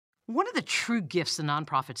One of the true gifts the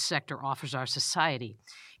nonprofit sector offers our society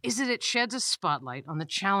is that it sheds a spotlight on the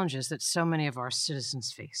challenges that so many of our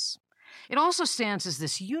citizens face. It also stands as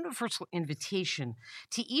this universal invitation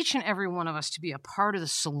to each and every one of us to be a part of the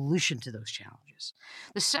solution to those challenges.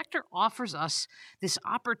 The sector offers us this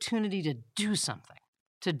opportunity to do something,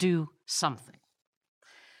 to do something.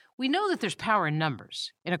 We know that there's power in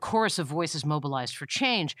numbers, in a chorus of voices mobilized for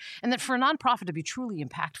change, and that for a nonprofit to be truly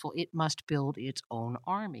impactful, it must build its own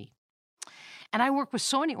army. And I work with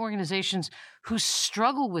so many organizations who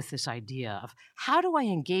struggle with this idea of how do I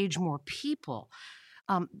engage more people?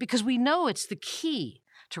 Because we know it's the key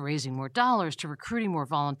to raising more dollars, to recruiting more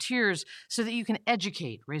volunteers, so that you can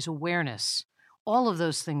educate, raise awareness. All of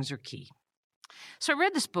those things are key. So I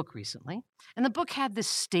read this book recently, and the book had this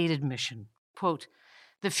stated mission, quote,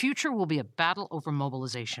 "The future will be a battle over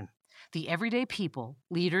mobilization. The everyday people,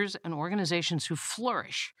 leaders, and organizations who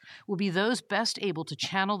flourish will be those best able to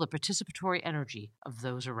channel the participatory energy of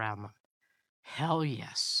those around them." Hell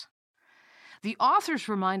yes. The authors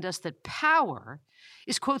remind us that power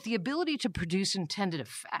is, quote, "the ability to produce intended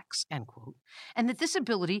effects," end quote, and that this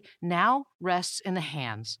ability now rests in the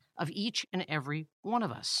hands of each and every one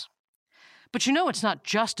of us. But you know, it's not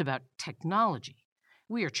just about technology.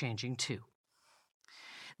 We are changing too.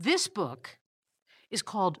 This book is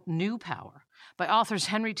called New Power by authors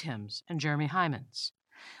Henry Timms and Jeremy Hymans.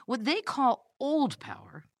 What they call old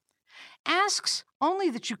power asks only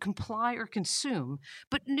that you comply or consume,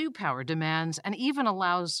 but new power demands and even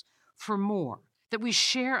allows for more, that we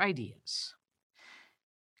share ideas,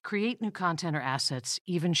 create new content or assets,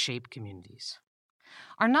 even shape communities.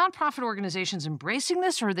 Are nonprofit organizations embracing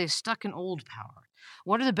this, or are they stuck in old power?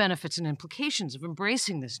 What are the benefits and implications of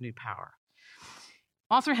embracing this new power?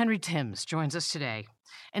 Author Henry Timms joins us today.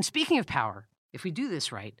 And speaking of power, if we do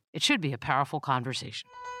this right, it should be a powerful conversation.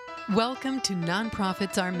 Welcome to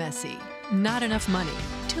Nonprofits Are Messy. Not enough money,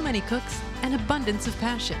 too many cooks, and abundance of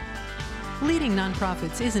passion. Leading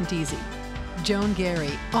nonprofits isn't easy. Joan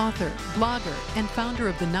Gary, author, blogger, and founder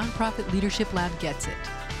of the Nonprofit Leadership Lab gets it.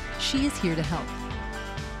 She is here to help.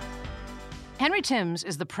 Henry Timms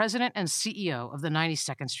is the president and CEO of the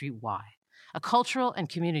 92nd Street Y, a cultural and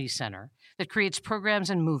community center that creates programs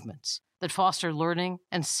and movements that foster learning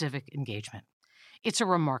and civic engagement. It's a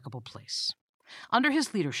remarkable place. Under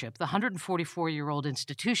his leadership, the 144-year-old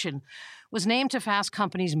institution was named to Fast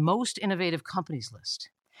Company's Most Innovative Companies list.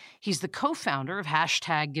 He's the co-founder of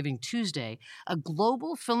 #GivingTuesday, a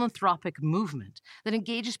global philanthropic movement that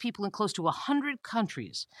engages people in close to 100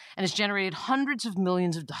 countries and has generated hundreds of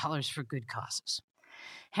millions of dollars for good causes.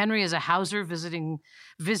 Henry is a Hauser visiting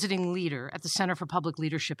leader at the Center for Public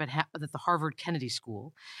Leadership at the Harvard Kennedy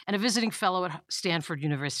School and a visiting fellow at Stanford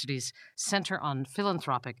University's Center on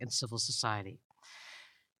Philanthropic and Civil Society.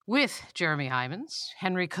 With Jeremy Hymans,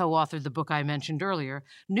 Henry co-authored the book I mentioned earlier,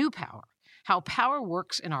 New Power: How Power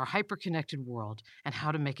Works in Our Hyper-Connected World and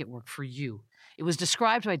How to Make It Work for You. It was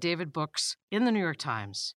described by David Brooks in the New York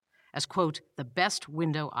Times as, quote, "the best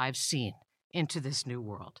window I've seen into this new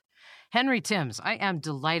world." Henry Timms, I am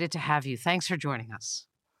delighted to have you. Thanks for joining us.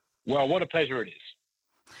 Well, what a pleasure it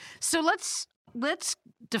is. So let's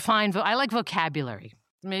define, I like vocabulary.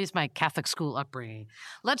 Maybe it's my Catholic school upbringing.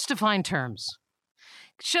 Let's define terms.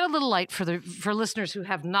 Shed a little light for listeners who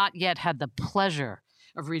have not yet had the pleasure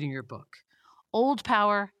of reading your book. Old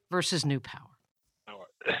power versus new power.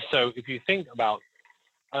 So if you think about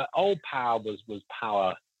old power was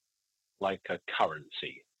power like a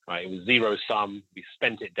currency. Right? It was zero sum. We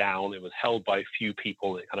spent it down. It was held by a few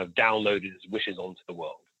people. It kind of downloaded its wishes onto the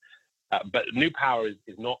world. But new power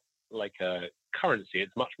is not like a currency.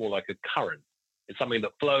 It's much more like a current. It's something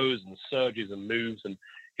that flows and surges and moves. And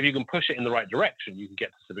if you can push it in the right direction, you can get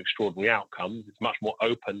to some extraordinary outcomes. It's much more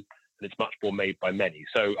open and it's much more made by many.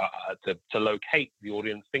 So to locate the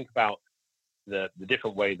audience, think about the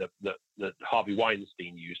different way that Harvey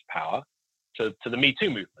Weinstein used power. To the Me Too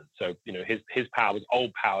movement. So, you know, his power was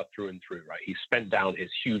old power through and through, right? He spent down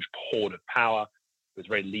his huge hoard of power. He was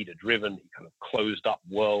very leader driven. He kind of closed up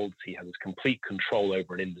worlds. He had this complete control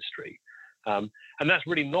over an industry. And that's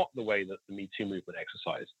really not the way that the Me Too movement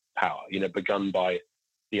exercised power, you know, begun by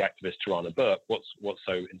the activist Tarana Burke. What's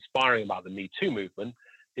so inspiring about the Me Too movement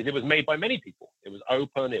is it was made by many people. It was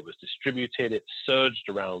open, it was distributed, it surged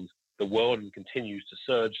around the world and continues to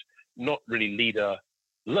surge, not really leaderless,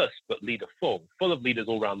 but leaderful of leaders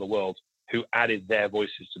all around the world who added their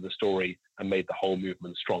voices to the story and made the whole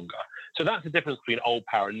movement stronger. So that's the difference between old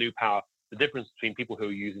power and new power, the difference between people who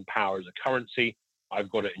are using power as a currency,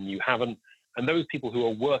 I've got it and you haven't, and those people who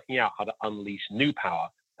are working out how to unleash new power,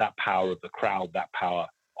 that power of the crowd, that power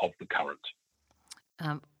of the current.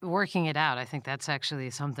 Working it out, I think that's actually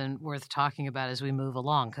something worth talking about as we move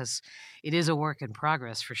along because it is a work in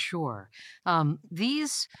progress for sure.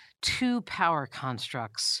 These two power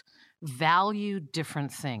constructs value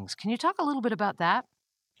different things. Can you talk a little bit about that?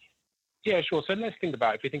 Yeah, sure. So let's think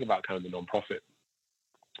about, if we think about kind of the nonprofit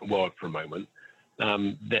world for a moment,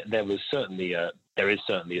 there is certainly a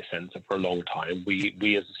sense that for a long time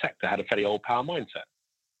we as a sector had a fairly old power mindset.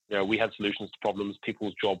 We had solutions to problems.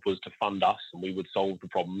 People's job was to fund us, and we would solve the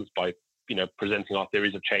problems by presenting our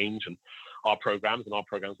theories of change and our programs, and our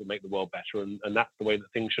programs would make the world better, and that's the way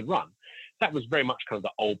that things should run. That was very much kind of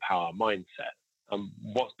the old power mindset.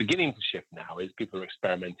 What's beginning to shift now is people are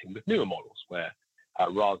experimenting with newer models where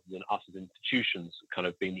rather than us as institutions kind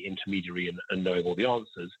of being the intermediary and knowing all the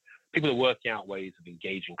answers, people are working out ways of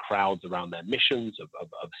engaging crowds around their missions,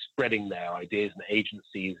 of spreading their ideas and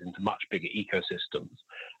agencies into much bigger ecosystems.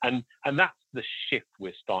 And that's the shift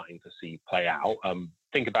we're starting to see play out.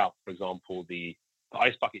 Think about, for example, the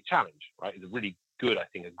Ice Bucket Challenge, right? Is a really good, I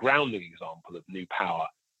think, a grounding example of new power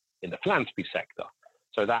in the philanthropy sector.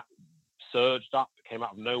 So that surged up, it came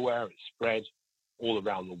out of nowhere, it spread all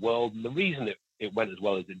around the world. And the reason it went as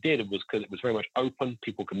well as it did was because it was very much open.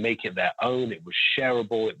 People could make it their own. It was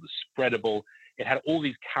shareable. It was spreadable. It had all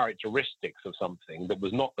these characteristics of something that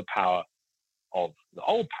was not the power of the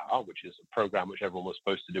old power, which is a program which everyone was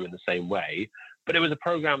supposed to do in the same way, but it was a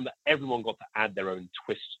program that everyone got to add their own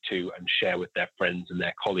twist to and share with their friends and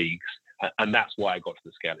their colleagues. And that's why I got to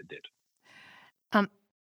the scale it did. Um,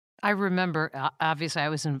 I remember, obviously, I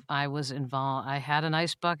was involved. I had an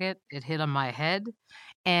ice bucket. It hit on my head.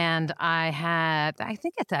 And I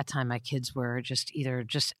think at that time, my kids were either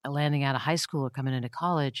just landing out of high school or coming into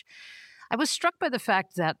college. I was struck by the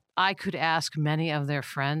fact that I could ask many of their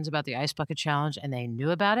friends about the Ice Bucket Challenge, and they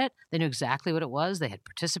knew about it. They knew exactly what it was. They had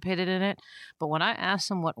participated in it. But when I asked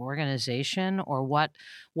them what organization or what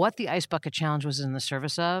the Ice Bucket Challenge was in the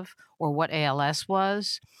service of, or what ALS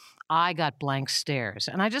was, I got blank stares.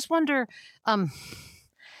 And I just wonder,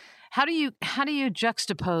 how do you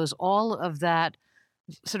juxtapose all of that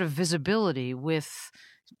sort of visibility with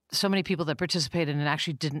so many people that participated and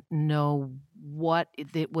actually didn't know what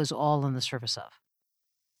it was all in the service of?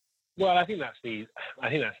 Well, I think that's an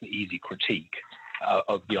easy critique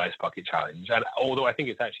of the Ice Bucket Challenge. And although I think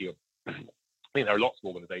it's actually I think there are lots of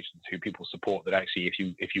organizations who people support that actually,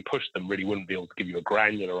 if you push them, really wouldn't be able to give you a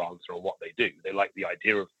granular answer on what they do. They like the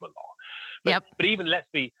idea of them a lot. But even let's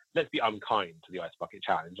be unkind to the Ice Bucket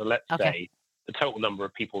Challenge, and let's say the total number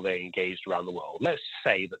of people they engaged around the world. Let's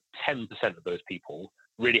say that 10% of those people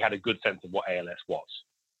really had a good sense of what ALS was.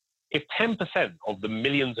 If 10% of the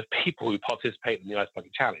millions of people who participate in the Ice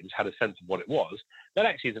Bucket Challenge had a sense of what it was, that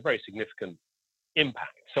actually is a very significant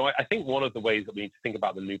impact. So I think one of the ways that we need to think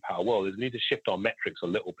about the new power world is we need to shift our metrics a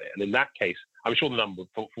little bit. And in that case, I'm sure the number,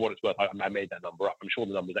 for what it's worth, I made that number up. I'm sure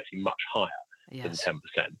the number is actually much higher than 10%.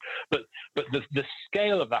 But the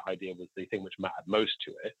scale of that idea was the thing which mattered most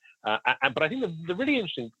to it. But I think the really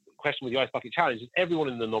interesting question with the Ice Bucket Challenge is everyone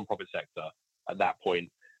in the nonprofit sector at that point,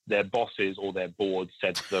 their bosses or their boards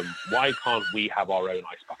said to them, why can't we have our own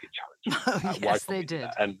Ice Bucket Challenge? Yes, they did.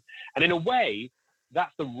 And in a way,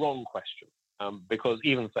 that's the wrong question. Because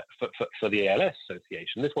even for the ALS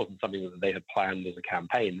Association, this wasn't something that they had planned as a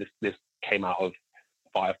campaign. This came out of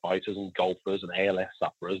firefighters and golfers and ALS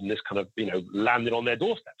sufferers, and this kind of landed on their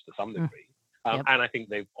doorsteps to some degree. And I think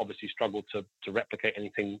they've obviously struggled to replicate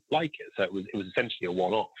anything like it. So it was essentially a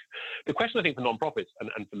one-off. The question I think for nonprofits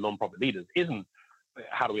and for nonprofit leaders isn't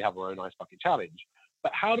how do we have our own Ice Bucket Challenge,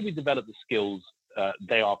 but how do we develop the skills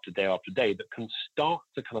day after day after day that can start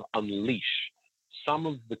to kind of unleash some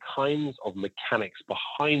of the kinds of mechanics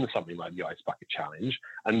behind something like the Ice Bucket Challenge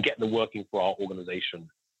and get them working for our organization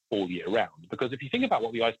all year round. Because if you think about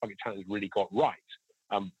what the Ice Bucket Challenge really got right,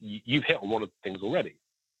 you've hit on one of the things already.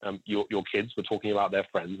 Your kids were talking about their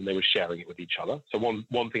friends and they were sharing it with each other. So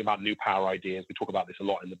one thing about new power ideas, we talk about this a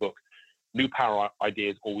lot in the book, new power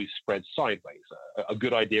ideas always spread sideways. A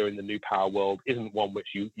good idea in the new power world isn't one which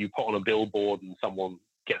you put on a billboard and someone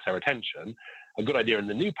gets their attention. A good idea in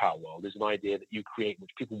the new power world is an idea that you create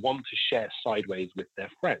which people want to share sideways with their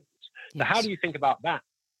friends. So how do you think about that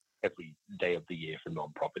every day of the year for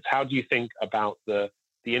nonprofits? How do you think about the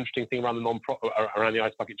interesting thing around around the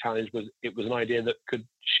Ice Bucket Challenge was it was an idea that could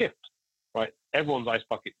shift, right? Everyone's Ice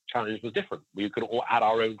Bucket Challenge was different. We could all add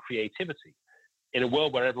our own creativity. In a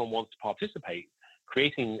world where everyone wants to participate,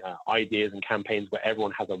 creating ideas and campaigns where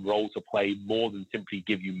everyone has a role to play more than simply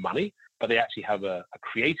give you money, but they actually have a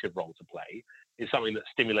creative role to play is something that's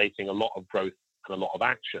stimulating a lot of growth and a lot of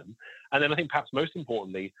action. And then I think perhaps most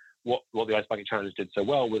importantly, what the Ice Bucket Challenge did so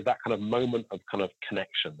well was that kind of moment of kind of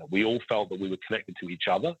connection, that we all felt that we were connected to each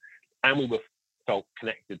other and we felt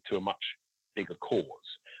connected to a much bigger cause.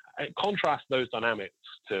 Contrast those dynamics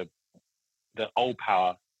to the Old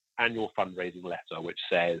Power annual fundraising letter, which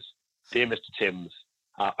says, "Dear Mr. Timms,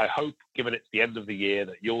 I hope, given it's the end of the year,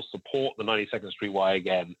 that you'll support the 92nd Street Y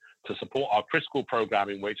again to support our critical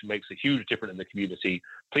programming, which makes a huge difference in the community.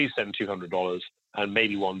 Please send $200, and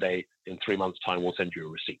maybe one day in 3 months' time we'll send you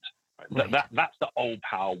a receipt." Right. That's the Old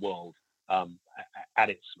Power world at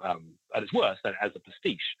its worst, as a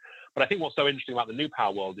pastiche. But I think what's so interesting about the New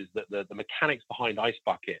Power world is that the mechanics behind Ice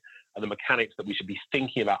Bucket are the mechanics that we should be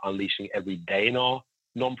thinking about unleashing every day in our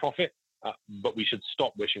nonprofit, but we should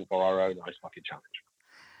stop wishing for our own Ice Bucket Challenge.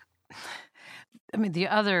 I mean, the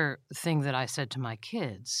other thing that I said to my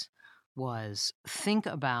kids was, think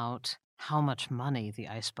about how much money the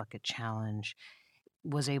Ice Bucket Challenge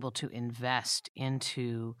was able to invest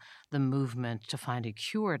into the movement to find a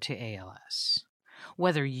cure to ALS.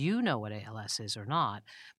 Whether you know what ALS is or not,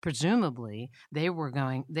 presumably they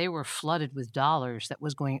were flooded with dollars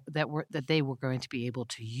that they were going to be able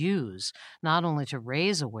to use, not only to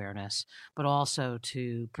raise awareness, but also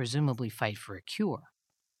to presumably fight for a cure.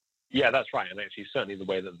 Yeah, that's right. And actually, certainly the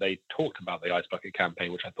way that they talked about the Ice Bucket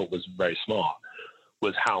campaign, which I thought was very smart,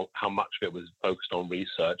 was how much of it was focused on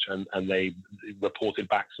research, and they reported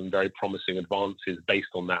back some very promising advances based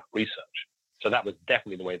on that research. So that was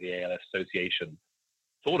definitely the way the ALS Association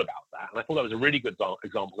thought about that. And I thought that was a really good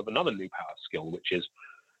example of another New Power skill, which is,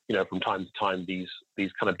 from time to time, these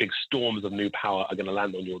kind of big storms of new power are going to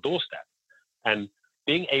land on your doorstep. And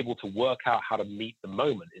being able to work out how to meet the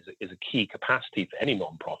moment is a key capacity for any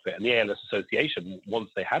nonprofit. And the ALS Association, once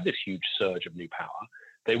they had this huge surge of new power,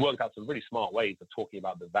 they worked out some really smart ways of talking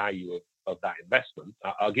about the value of that investment.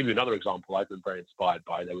 I'll give you another example I've been very inspired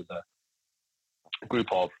by. There was a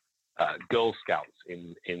group of Girl Scouts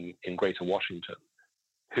in Greater Washington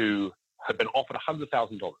who had been offered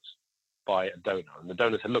 $100,000 by a donor. And the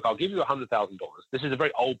donor said, "Look, I'll give you $100,000. This is a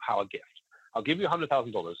very Old Power gift. I'll give you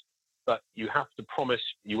 $100,000, but you have to promise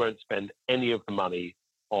you won't spend any of the money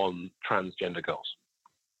on transgender girls."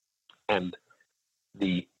 And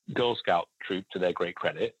the Girl Scout troop, to their great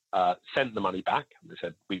credit, sent the money back. They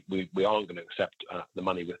said, we aren't going to accept the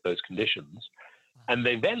money with those conditions. And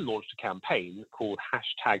they then launched a campaign called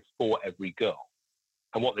 #ForEveryGirl.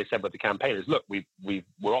 And what they said with the campaign is, look, we're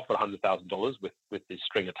offered $100,000 with this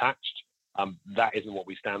string attached. That isn't what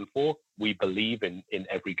we stand for. We believe in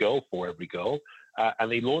every girl, for every girl.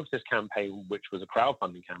 And they launched this campaign, which was a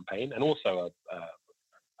crowdfunding campaign and also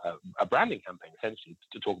a branding campaign, essentially,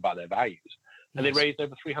 to talk about their values. And they raised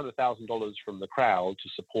over $300,000 from the crowd to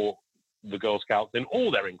support the Girl Scouts in all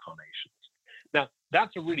their incarnations. Now,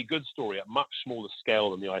 that's a really good story at much smaller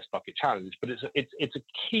scale than the Ice Bucket Challenge, but it's a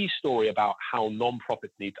key story about how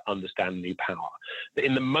nonprofits need to understand new power. That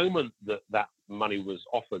in the moment that money was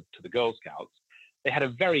offered to the Girl Scouts, they had a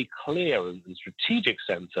very clear and strategic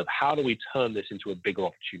sense of, how do we turn this into a bigger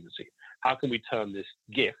opportunity? How can we turn this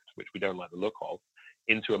gift, which we don't like the look of,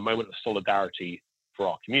 into a moment of solidarity for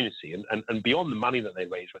our community? And beyond the money that they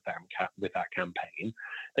raised with that campaign,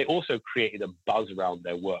 they also created a buzz around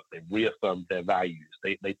their work. They reaffirmed their values.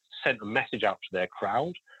 They sent a message out to their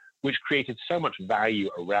crowd, which created so much value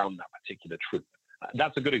around that particular troop.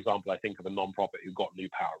 That's a good example, I think, of a nonprofit who got new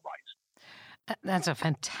power right. That's a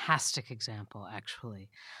fantastic example, actually.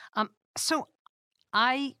 So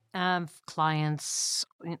I have clients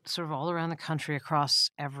sort of all around the country, across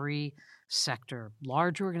every sector,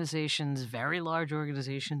 large organizations, very large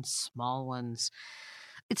organizations, small ones.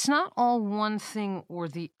 It's not all one thing or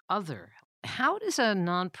the other. How does a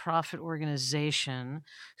nonprofit organization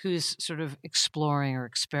who's sort of exploring or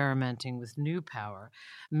experimenting with new power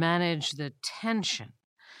manage the tension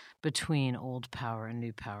between old power and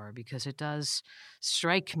new power? Because it does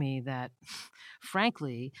strike me that,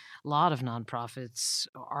 frankly, a lot of nonprofits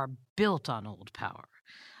are built on old power.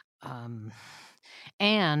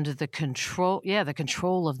 And the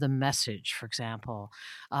control of the message, for example,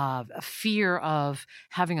 a fear of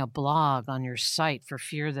having a blog on your site for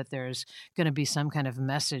fear that there's going to be some kind of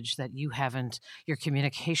message that your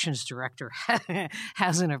communications director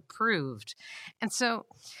hasn't approved. And so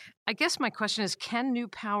I guess my question is, can new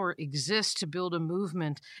power exist to build a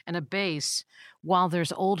movement and a base while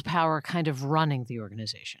there's old power kind of running the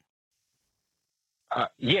organization?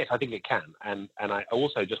 Yes, I think it can. And I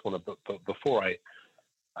also just want to, before I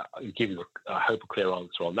give you, I hope, a clear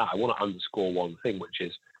answer on that, I want to underscore one thing, which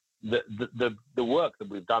is the work that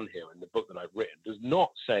we've done here in the book that I've written does not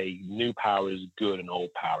say new power is good and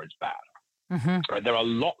old power is bad. Mm-hmm. Right? There are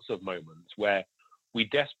lots of moments where we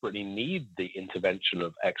desperately need the intervention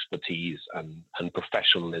of expertise and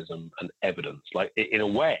professionalism and evidence. Like, in a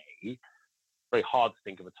way, very hard to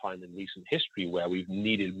think of a time in recent history where we've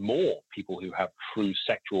needed more people who have true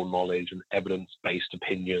sectoral knowledge and evidence-based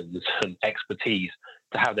opinions and expertise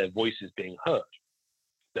to have their voices being heard.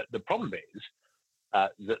 The problem is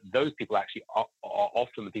that those people actually are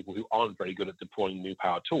often the people who aren't very good at deploying new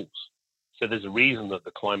power tools. So there's a reason that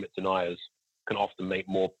the climate deniers can often make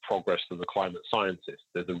more progress than the climate scientists.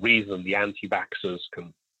 There's a reason the anti-vaxxers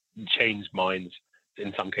can change minds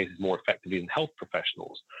in some cases more effectively than health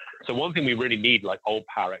professionals. So one thing we really need, like old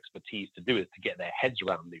power expertise, to do is to get their heads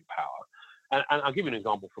around new power. And I'll give you an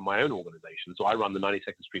example from my own organization. So I run the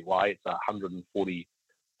 92nd Street Y. It's a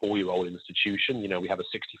 144-year-old institution. You know, we have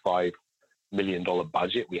a $65 million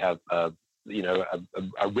budget. We have, a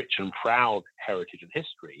rich and proud heritage and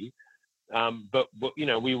history. But you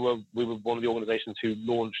know, we were one of the organizations who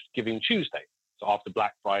launched Giving Tuesday. So after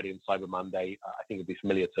Black Friday and Cyber Monday, I think it'll be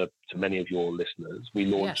familiar to many of your listeners. We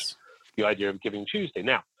launched the idea of Giving Tuesday.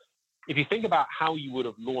 Now, if you think about how you would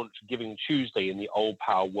have launched Giving Tuesday in the old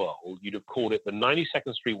power world, you'd have called it the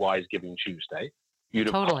 92nd Street Y's Giving Tuesday. You'd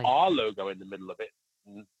have put our logo in the middle of it,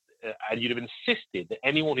 and you'd have insisted that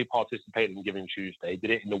anyone who participated in Giving Tuesday did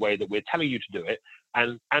it in the way that we're telling you to do it,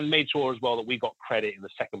 and made sure as well that we got credit in the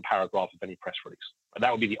second paragraph of any press release. And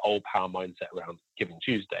that would be the old power mindset around Giving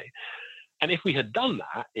Tuesday. And if we had done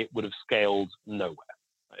that, it would have scaled nowhere.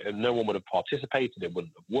 No one would have participated. It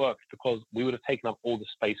wouldn't have worked because we would have taken up all the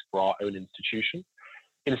space for our own institution.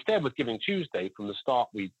 Instead, with Giving Tuesday, from the start,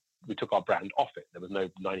 we took our brand off it. There was no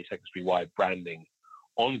 92nd Street Y branding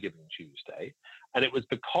on Giving Tuesday. And it was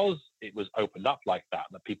because it was opened up like that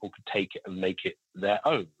people could take it and make it their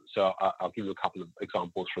own. So I'll give you a couple of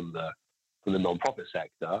examples from the nonprofit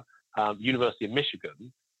sector. University of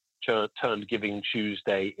Michigan turned Giving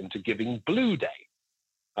Tuesday into Giving Blue Day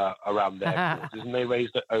around their causes, and they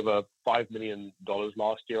raised over $5 million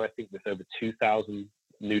last year, I think, with over 2,000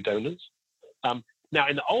 new donors. Now,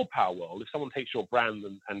 in the old power world, if someone takes your brand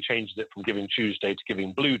and changes it from Giving Tuesday to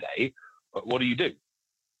Giving Blue Day, what do?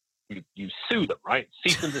 You sue them, right?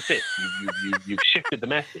 Cease and desist. You've shifted the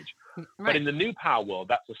message. Right. But in the new power world,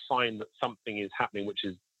 that's a sign that something is happening which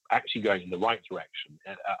is actually going in the right direction.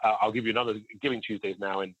 I'll give you another. Giving Tuesdays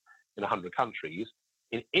now in 100 countries.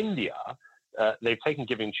 In India, they've taken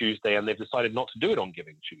Giving Tuesday and they've decided not to do it on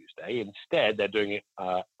Giving Tuesday. Instead, they're doing it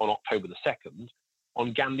on October the 2nd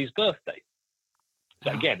on Gandhi's birthday.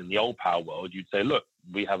 So again, in the old power world, you'd say, look,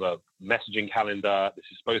 we have a messaging calendar. This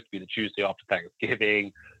is supposed to be the Tuesday after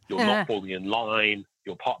Thanksgiving. You're not falling in line.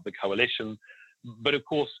 You're part of the coalition. But of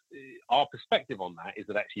course, our perspective on that is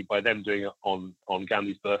that actually by them doing it on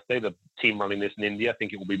Gandhi's birthday, the team running this in India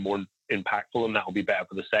think it will be more impactful and that will be better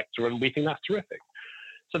for the sector. And we think that's terrific.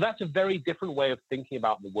 So that's a very different way of thinking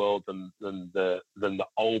about the world than the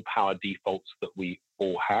old power defaults that we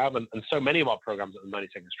all have. And so many of our programs at the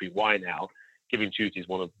 92nd Street Y now, Giving Tuesday is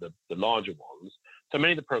one of the larger ones. So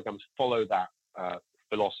many of the programs follow that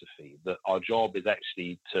philosophy, that our job is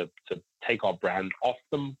actually to take our brand off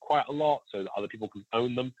them quite a lot so that other people can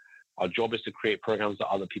own them. Our job is to create programs that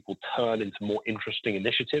other people turn into more interesting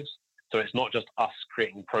initiatives. So it's not just us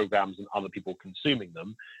creating programs and other people consuming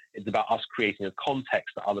them. It's about us creating a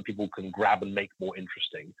context that other people can grab and make more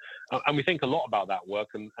interesting. And we think a lot about that work.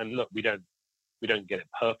 And look, we don't get it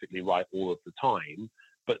perfectly right all of the time,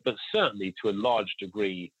 but certainly to a large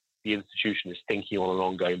degree, the institution is thinking on an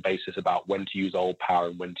ongoing basis about when to use old power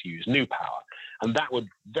and when to use new power. And that would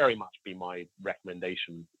very much be my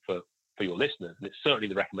recommendation for your listeners. And it's certainly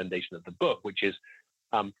the recommendation of the book, which is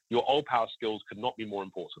your old power skills could not be more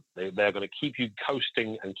important. They're going to keep you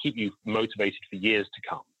coasting and keep you motivated for years to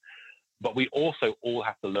come. But we also all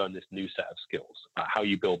have to learn this new set of skills about how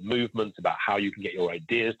you build movements, about how you can get your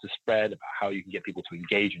ideas to spread, about how you can get people to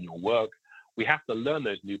engage in your work. We have to learn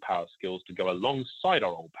those new power skills to go alongside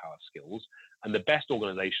our old power skills, and the best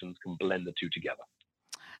organizations can blend the two together.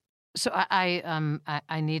 So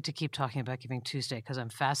I need to keep talking about Giving Tuesday because I'm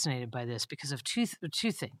fascinated by this because of two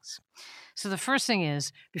things. So the first thing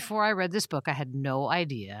is, before I read this book, I had no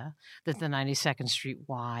idea that the 92nd Street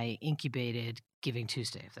Y incubated Giving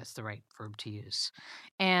Tuesday, if that's the right verb to use.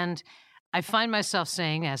 And I find myself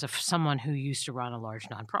saying, as someone who used to run a large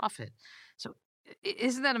nonprofit, so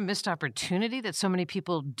isn't that a missed opportunity that so many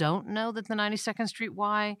people don't know that the 92nd Street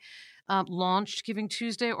Y launched Giving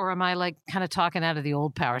Tuesday, or am I like kind of talking out of the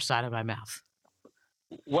old power side of my mouth?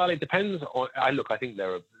 Well, it depends on. I think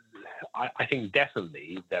I think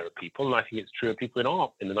definitely there are people, and I think it's true of people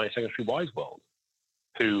in the 92nd Street Y's world,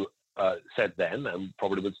 who said then, and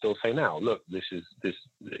probably would still say now, look,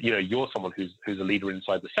 you're someone who's a leader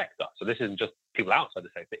inside the sector. So this isn't just people outside the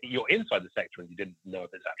sector. You're inside the sector and you didn't know of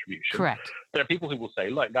its attribution. Correct. There are people who will say,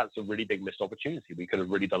 like, that's a really big missed opportunity. We could have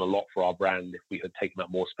really done a lot for our brand if we had taken up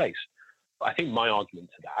more space. But I think my argument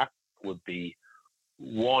to that would be,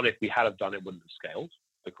 one, if we had have done it, wouldn't have scaled,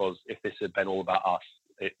 because if this had been all about us,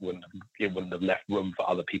 it wouldn't have left room for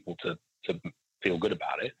other people to feel good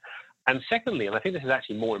about it. And secondly, and I think this is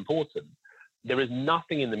actually more important, there is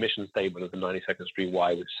nothing in the mission statement of the 92nd Street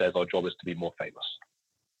Y which says our job is to be more famous.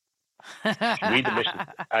 Read the mission.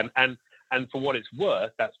 And for what it's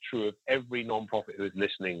worth, that's true of every nonprofit who is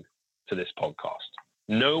listening to this podcast.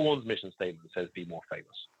 No one's mission statement says be more famous.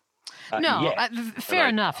 Fair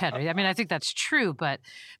enough, Henry. I mean, I think that's true, but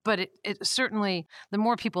it certainly, the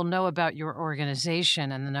more people know about your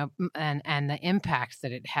organization and the impact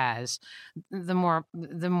that it has, the more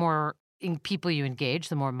people you engage,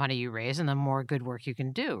 the more money you raise, and the more good work you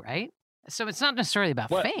can do, right? So it's not necessarily about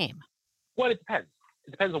fame. Well, it depends.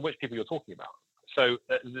 It depends on which people you're talking about. So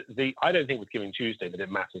I don't think with Giving Tuesday that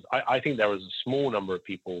it matters. I think there is a small number of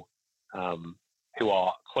people who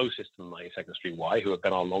are closest to the 92nd Street Y, who have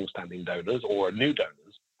been our long-standing donors or are new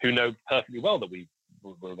donors, who know perfectly well that we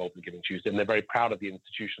were involved in Giving Tuesday, and they're very proud of the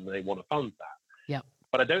institution and they want to fund that. Yeah.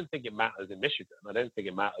 But I don't think it matters in Michigan. I don't think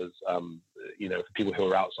it matters, for people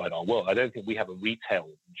who are outside our world. I don't think we have a retail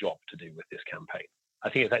job to do with this campaign. I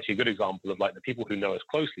think it's actually a good example of, like, the people who know us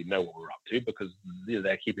closely know what we're up to because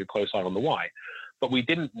they're keeping a close eye on the Y. But we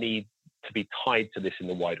didn't need to be tied to this in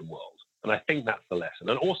the wider world. And I think that's the lesson.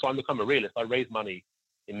 And also, I'm become a realist. I raise money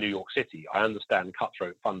in New York City. I understand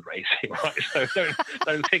cutthroat fundraising, right? So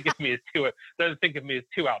don't think of me as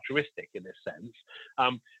too altruistic in this sense.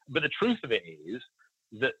 But the truth of it is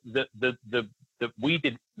that we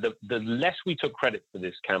did the less we took credit for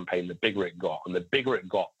this campaign, the bigger it got, and the bigger it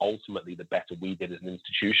got, ultimately, the better we did as an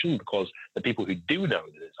institution, because the people who do know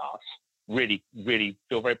that it's us really, really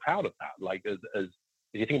feel very proud of that. Like, as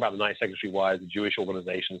if you think about the 92nd Street Y as a Jewish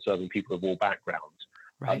organization serving people of all backgrounds,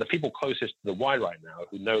 right. The people closest to the Y right now,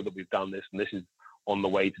 who know that we've done this and this is on the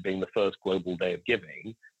way to being the first global day of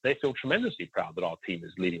giving, they feel tremendously proud that our team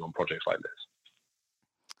is leading on projects like this.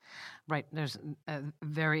 Right. There's a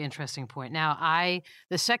very interesting point. Now,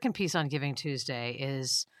 the second piece on Giving Tuesday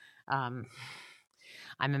is, I'm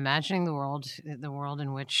imagining the world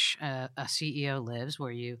in which a CEO lives,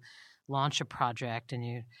 where you launch a project and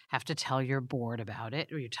you have to tell your board about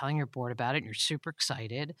it, or you're telling your board about it and you're super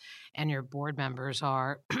excited, and your board members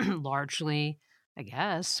are largely, I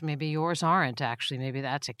guess, maybe yours aren't actually, maybe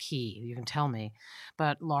that's a key, you can tell me,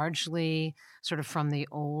 but largely sort of from the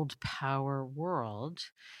old power world.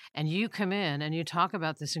 And you come in and you talk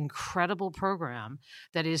about this incredible program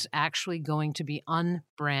that is actually going to be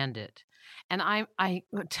unbranded. And I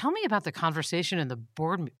tell me about the conversation in the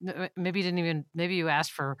board. Maybe you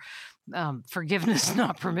asked for forgiveness,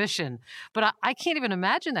 not permission, but I can't even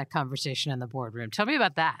imagine that conversation in the boardroom. Tell me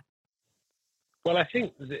about that. Well, I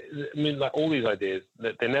think, like all these ideas,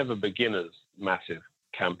 that they never begin as massive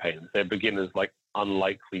campaigns. They begin as, like,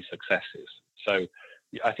 unlikely successes. So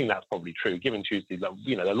I think that's probably true. Giving Tuesday, there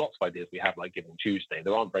are lots of ideas we have, like Giving Tuesday.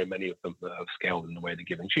 There aren't very many of them that have scaled in the way that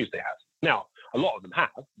Giving Tuesday has. Now, a lot of them have,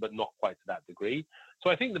 but not quite to that degree. So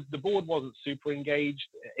I think the board wasn't super engaged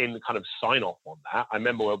in the kind of sign off on that. I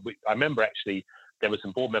remember actually there were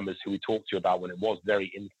some board members who we talked to about when it was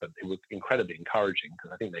very infant. It was incredibly encouraging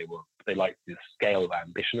because I think they liked the scale of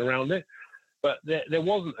ambition around it. But there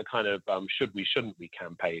wasn't a kind of should we, shouldn't we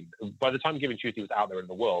campaign. By the time Giving Tuesday was out there in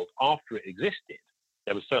the world, after it existed,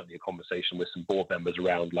 there was certainly a conversation with some board members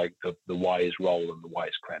around, like, the Y's role and the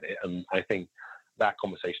Y's credit. And I think that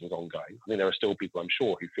conversation is ongoing. I mean, there are still people, I'm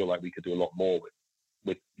sure, who feel like we could do a lot more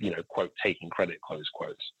with quote, taking credit, close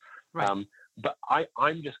quotes. Right. But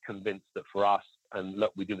I'm just convinced that for us, and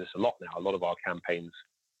look, we do this a lot now, a lot of our campaigns,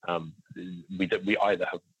 we either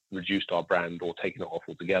have reduced our brand or taken it off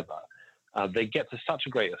altogether. They get to such a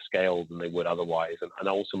greater scale than they would otherwise. And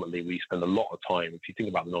ultimately, we spend a lot of time, if you think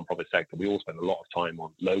about the nonprofit sector, we all spend a lot of time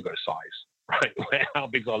on logo size, right? How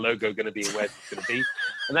big is our logo going to be and where's it going to be?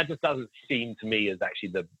 And that just doesn't seem to me as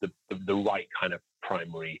actually the right kind of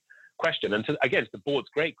primary question. And again, it's the board's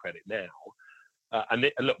great credit now.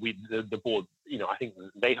 Look, the board, I think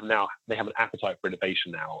they have an appetite for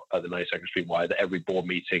innovation now at the 92nd Street Y, that every board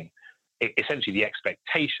meeting, essentially the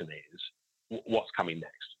expectation is what's coming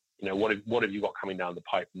next. What have you got coming down the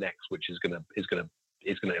pipe next, which is going to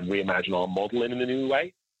reimagine our model in a new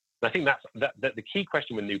way? And I think that's the key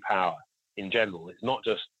question with New Power in general. It's not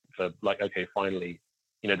just for, like, okay, finally,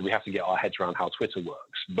 do we have to get our heads around how Twitter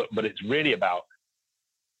works? But it's really about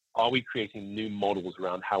are we creating new models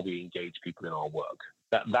around how we engage people in our work?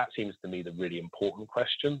 That seems to me the really important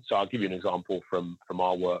question. So I'll give you an example from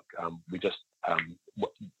our work.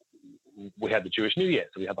 We had the Jewish New Year,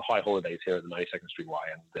 so we had the high holidays here at the 92nd Street Y,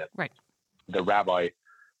 and the rabbi,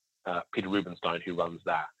 Peter Rubenstein, who runs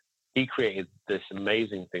that, he created this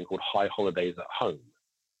amazing thing called High Holidays at Home,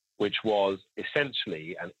 which was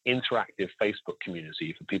essentially an interactive Facebook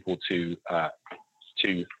community for people to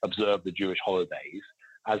observe the Jewish holidays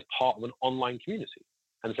as part of an online community.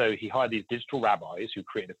 And so he hired these digital rabbis who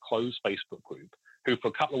created a closed Facebook group who, for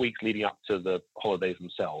a couple of weeks leading up to the holidays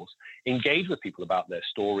themselves, engaged with people about their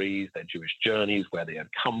stories, their Jewish journeys, where they had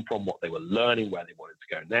come from, what they were learning, where they wanted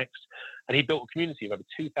to go next. And he built a community of over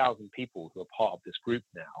 2,000 people who are part of this group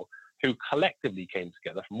now, who collectively came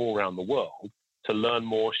together from all around the world to learn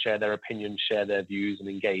more, share their opinions, share their views, and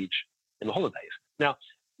engage in the holidays. Now,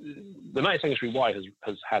 the 92nd Street Y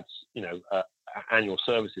has had, annual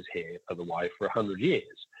services here at the Y for 100 years.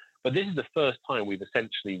 But this is the first time we've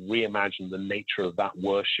essentially reimagined the nature of that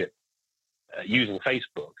worship using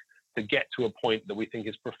Facebook to get to a point that we think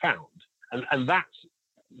is profound. And that's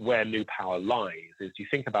where new power lies, is you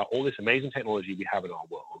think about all this amazing technology we have in our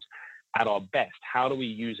world. At our best, how do we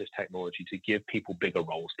use this technology to give people bigger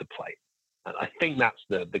roles to play? And I think that's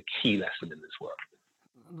the key lesson in this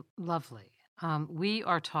work. Lovely. We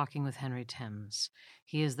are talking with Henry Timms.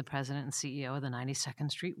 He is the president and CEO of the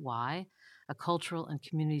 92nd Street Y, a cultural and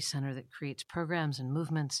community center that creates programs and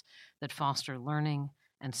movements that foster learning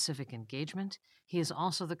and civic engagement. He is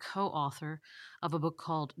also the co-author of a book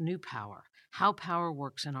called New Power: How Power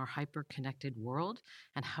Works in Our Hyper-Connected World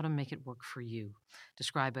and How to Make It Work for You,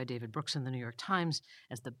 described by David Brooks in the New York Times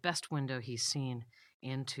as the best window he's seen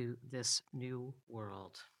into this new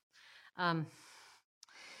world.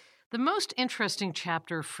 The most interesting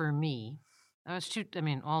chapter for me,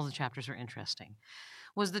 all the chapters are interesting,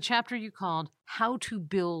 was the chapter you called How to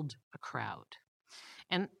Build a Crowd.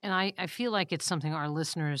 And I feel like it's something our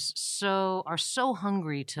listeners are so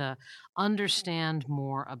hungry to understand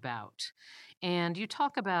more about. And you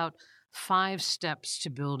talk about 5 steps to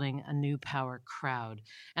building a new power crowd.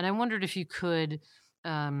 And I wondered if you could,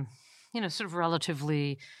 sort of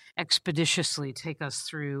relatively expeditiously take us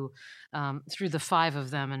through the 5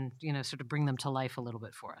 of them and, sort of bring them to life a little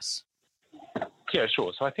bit for us. Yeah,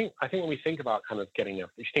 sure. So I think when we think about kind of if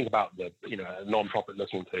you think about a nonprofit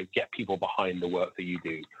looking to get people behind the work that you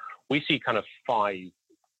do, we see kind of 5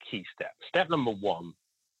 key steps. Step number 1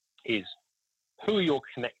 is, who are your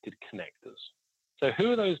connected connectors? So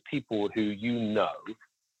who are those people who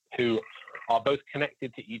who are both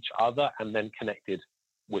connected to each other and then connected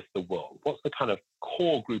with the world? What's the kind of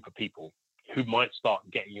core group of people who might start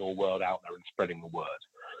getting your world out there and spreading the word?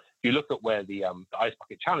 You look at where the Ice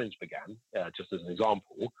Bucket Challenge began, just as an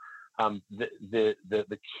example. Some of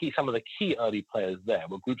the key early players there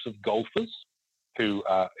were groups of golfers who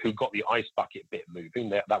got the ice bucket bit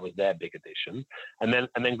moving. That was their big addition, and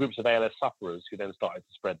then groups of ALS sufferers who then started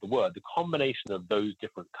to spread the word. The combination of those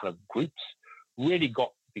different kind of groups really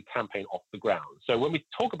got the campaign off the ground. So when we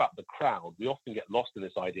talk about the crowd, we often get lost in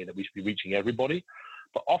this idea that we should be reaching everybody,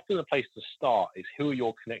 but often the place to start is, who are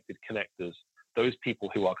your connected connectors? Those people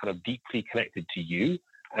who are kind of deeply connected to you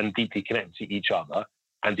and deeply connected to each other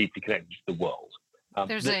and deeply connected to the world.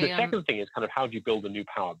 The second thing is kind of, how do you build a new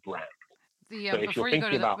power brand? So if you're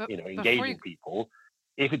thinking about engaging people,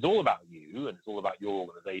 if it's all about you and it's all about your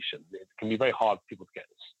organization, it can be very hard for people to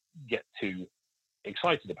get too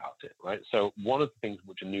excited about it, right? So one of the things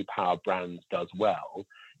which a new power brand does well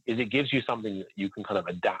is it gives you something that you can kind of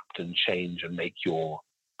adapt and change and make your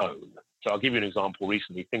own. So I'll give you an example.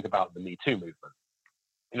 Recently, think about the Me Too movement.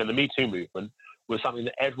 The Me Too movement was something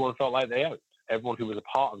that everyone felt like they owned. Everyone who was a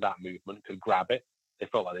part of that movement could grab it. They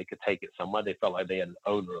felt like they could take it somewhere. They felt like they had an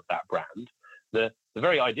owner of that brand. The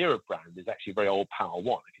very idea of brand is actually very old Power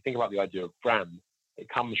One. If you think about the idea of brand, it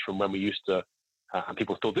comes from when we used to, and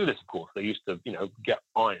people still do this, of course, they used to, get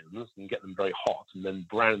irons and get them very hot and then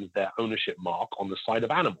brand their ownership mark on the side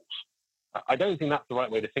of animals. I don't think that's the right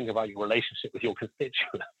way to think about your relationship with your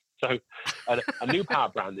constituents. So a new power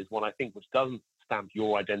brand is one, I think, which doesn't stamp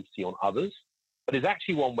your identity on others, but is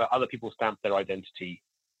actually one where other people stamp their identity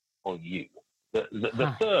on you.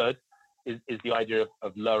 The third is the idea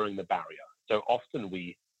of lowering the barrier. So often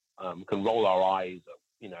we can roll our eyes at,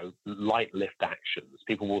 light lift actions.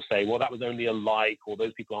 People will say, well, that was only a like, or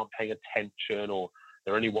those people aren't paying attention, or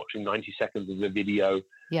they're only watching 90 seconds of the video.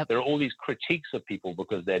 Yep. There are all these critiques of people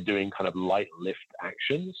because they're doing kind of light lift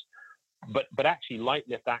actions. But actually, light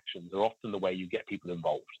lift actions are often the way you get people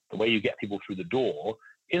involved. The way you get people through the door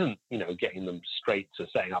isn't, getting them straight to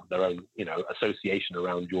setting up their own, association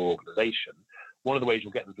around your organization. one of the ways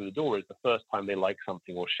you'll get them through the door is the first time they like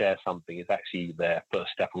something or share something is actually their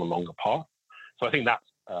first step on a longer path. So I think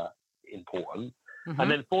that's important. Mm-hmm.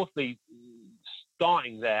 And then fourthly,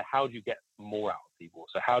 starting there, how do you get more out of people?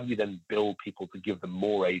 So how do you then build people to give them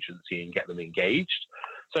more agency and get them engaged?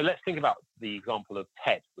 So let's think about the example of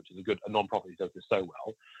TED, which is a nonprofit that does this so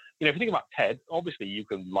well. If you think about TED, obviously you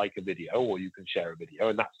can like a video or you can share a video,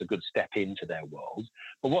 and that's a good step into their world.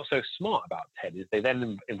 But what's so smart about TED is they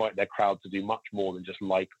then invite their crowd to do much more than just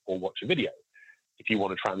like or watch a video. If you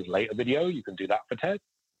want to translate a video, you can do that for TED.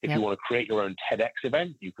 If you want to create your own TEDx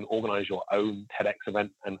event, you can organize your own TEDx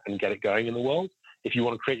event and get it going in the world. If you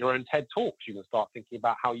want to create your own TED Talks, you can start thinking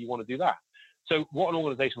about how you want to do that. So what an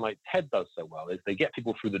organization like TED does so well is they get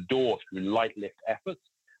people through the door through light lift efforts,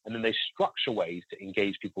 and then they structure ways to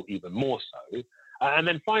engage people even more so. And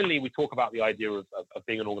then finally, we talk about the idea of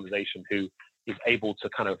being an organization who is able to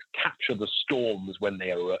kind of capture the storms when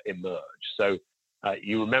they emerge. So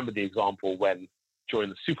you remember the example when during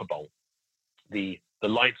the Super Bowl, the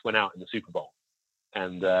lights went out in the Super Bowl,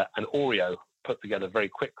 and Oreo put together very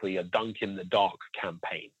quickly a Dunk in the Dark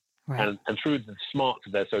campaign. Right. And through the smarts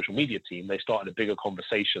of their social media team, they started a bigger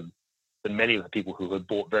conversation than many of the people who had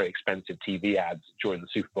bought very expensive TV ads during the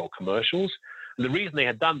Super Bowl commercials. And the reason they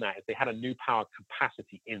had done that is they had a new power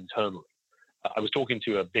capacity internally. I was talking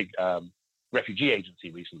to a big refugee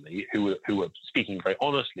agency recently who were speaking very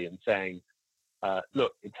honestly and saying,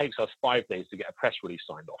 look, it takes us 5 days to get a press release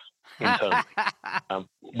signed off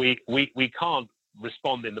internally. We can't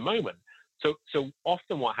respond in the moment. So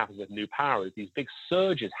often what happens with new power is these big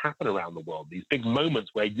surges happen around the world, these big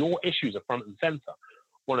moments where your issues are front and center.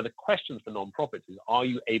 One of the questions for nonprofits is, are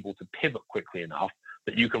you able to pivot quickly enough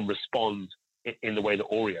that you can respond in the way that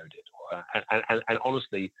Oreo did? And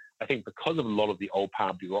honestly, I think because of a lot of the old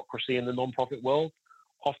power bureaucracy in the nonprofit world,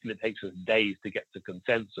 often it takes us days to get to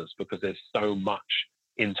consensus because there's so much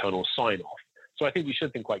internal sign-off. So I think we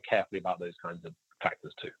should think quite carefully about those kinds of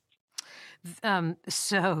factors too.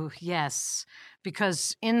 So, yes,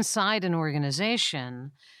 because inside an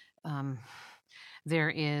organization, there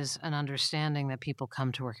is an understanding that people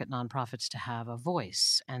come to work at nonprofits to have a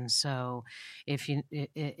voice, and so if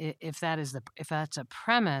that's a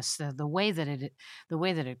premise, the way that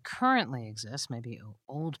it currently exists, maybe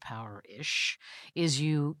old power-ish, is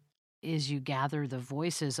you gather the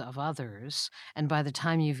voices of others, and by the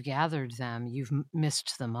time you've gathered them, you've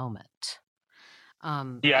missed the moment. I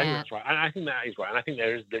think that's right, and I think that is right, and I think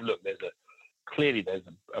there's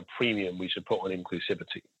a premium we should put on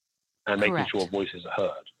inclusivity and making Correct. sure voices are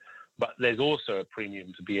heard. But there's also a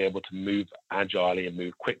premium to be able to move agilely and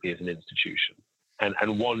move quickly as an institution,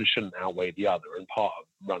 and one shouldn't outweigh the other. And part of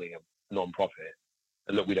running a nonprofit,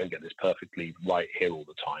 and look, we don't get this perfectly right here all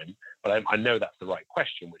the time, but I know that's the right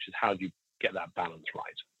question, which is how do you get that balance right?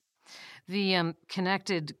 The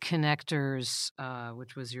Connected Connectors,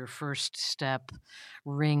 which was your first step,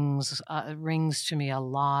 rings to me a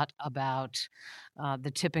lot about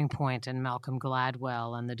the tipping point in Malcolm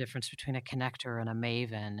Gladwell and the difference between a connector and a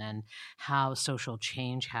maven and how social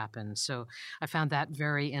change happens. So I found that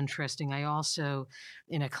very interesting. I also,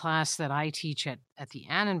 in a class that I teach at the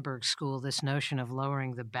Annenberg School, this notion of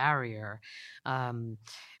lowering the barrier, my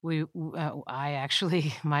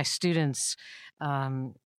students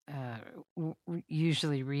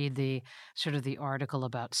usually read the article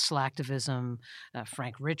about slacktivism.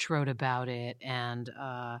 Frank Rich wrote about it, and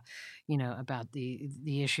about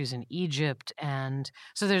the issues in Egypt, and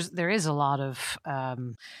so there is a lot of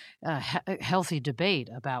healthy debate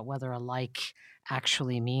about whether a like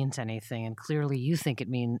actually means anything, and clearly you think it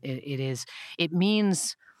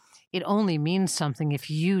only means something if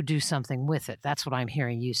you do something with it. That's what I'm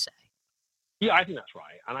hearing you say. Yeah, I think that's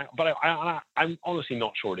right, but I'm honestly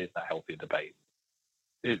not sure it is that healthy a debate,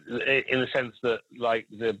 in the sense that, like,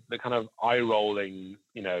 the kind of eye-rolling,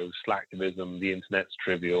 slacktivism, the internet's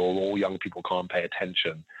trivial, all young people can't pay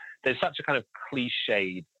attention. There's such a kind of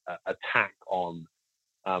cliched attack on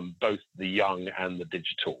both the young and the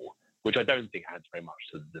digital, which I don't think adds very much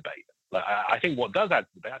to the debate. Like, I think what does add to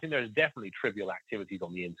the debate, I think there's definitely trivial activities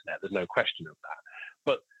on the internet. There's no question of that,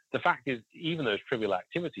 but the fact is, even those trivial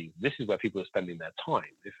activities, this is where people are spending their time.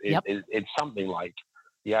 It's something like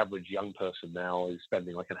the average young person now is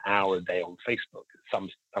spending like an hour a day on Facebook, some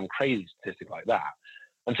crazy statistic like that.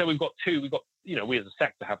 And so we as a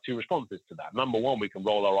sector have two responses to that. Number one, we can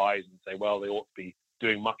roll our eyes and say, well, they ought to be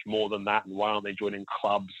doing much more than that, and why aren't they joining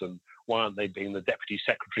clubs, and why aren't they being the deputy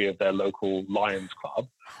secretary of their local Lions club?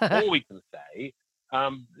 Or we can say,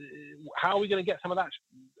 how are we going to get some of that?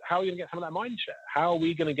 How are we going to get some of that mind share? How are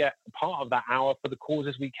we going to get part of that hour for the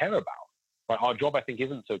causes we care about? Right? Our job, I think,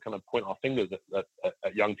 isn't to kind of point our fingers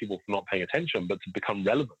at young people for not paying attention, but to become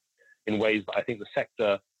relevant in ways that I think the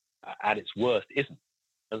sector at its worst isn't.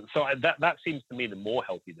 And so that seems to me the more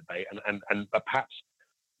healthy debate, and perhaps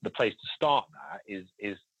the place to start that is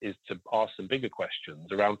to ask some bigger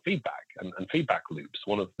questions around feedback and feedback loops.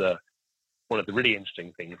 One of the really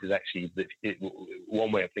interesting things is actually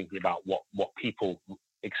one way of thinking about what people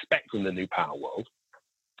expect from the new power world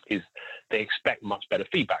is they expect much better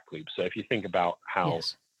feedback loops. So if you think about how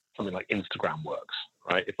something like Instagram works,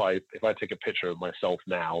 right? If I take a picture of myself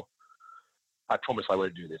now, I promise I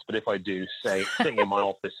won't do this, but if I do, say, sitting in my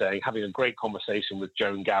office saying, having a great conversation with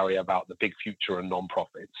Joan Gary about the big future and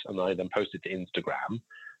nonprofits, and I then post it to Instagram,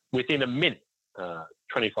 within a minute,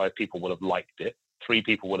 25 people will have liked it. 3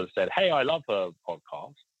 people would have said, hey, I love her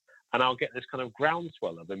podcast. And I'll get this kind of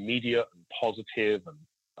groundswell of immediate and positive and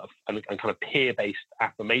kind of peer-based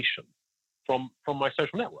affirmation from my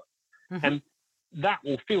social network. Mm-hmm. And that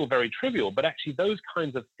will feel very trivial, but actually those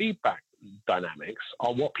kinds of feedback dynamics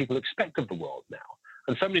are what people expect of the world now.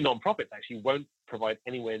 And so many nonprofits actually won't provide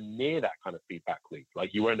anywhere near that kind of feedback loop.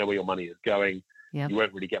 Like, you won't know where your money is going. Yep. You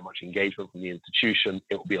won't really get much engagement from the institution.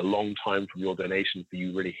 It will be a long time from your donation for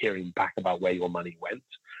you really hearing back about where your money went.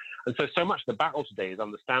 And so much of the battle today is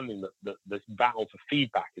understanding that this battle for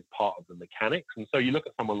feedback is part of the mechanics. And so you look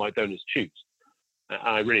at someone like Donors Choose, and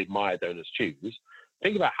I really admire Donors Choose.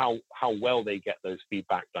 Think about how well they get those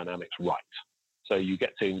feedback dynamics right. So you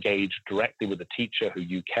get to engage directly with the teacher who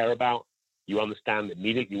you care about. You understand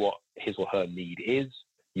immediately what his or her need is.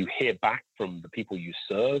 You hear back from the people you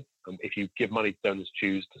serve. If you give money to Donors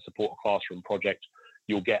Choose to support a classroom project,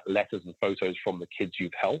 you'll get letters and photos from the kids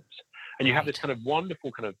you've helped. And you have this kind of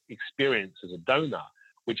wonderful kind of experience as a donor,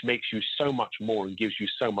 which makes you so much more and gives you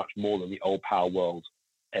so much more than the old power world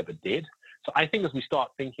ever did. So I think as we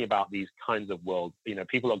start thinking about these kinds of worlds,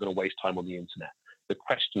 people are going to waste time on the internet. The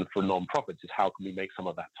question for nonprofits is how can we make some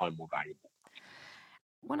of that time more valuable?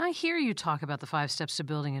 When I hear you talk about the 5 steps to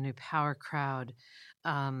building a new power crowd,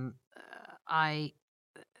 a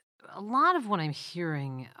lot of what I'm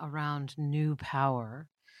hearing around new power,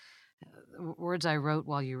 words I wrote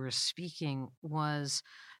while you were speaking, was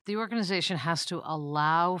the organization has to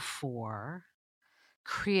allow for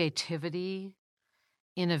creativity,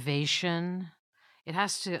 innovation. It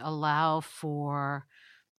has to allow for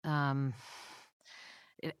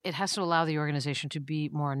it has to allow the organization to be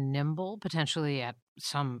more nimble, potentially at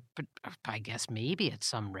some, I guess maybe at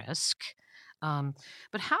some risk.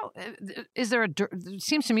 But how is there it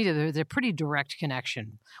seems to me that there's a pretty direct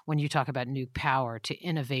connection when you talk about new power to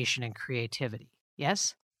innovation and creativity.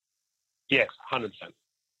 Yes? Yes, 100%.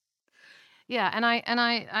 Yeah, and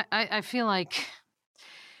I feel like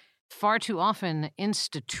far too often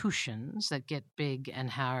institutions that get big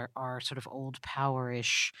and are sort of old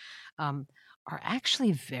power-ish are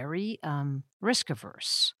actually very risk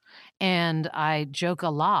averse. And I joke a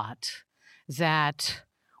lot that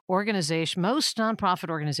most nonprofit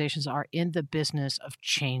organizations are in the business of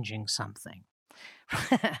changing something.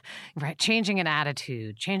 Right? Changing an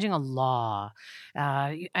attitude, changing a law,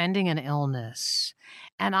 ending an illness.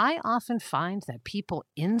 And I often find that people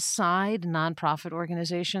inside nonprofit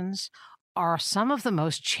organizations are some of the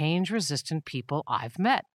most change-resistant people I've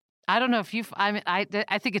met. I don't know if I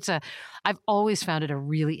think I've always found it a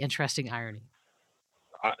really interesting irony.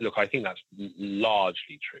 Look, I think that's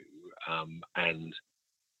largely true. And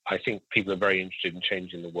I think people are very interested in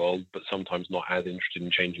changing the world, but sometimes not as interested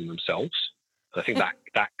in changing themselves. And I think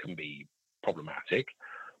that can be problematic.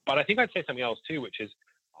 But I think I'd say something else too, which is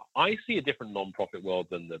I see a different nonprofit world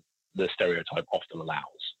than the stereotype often allows.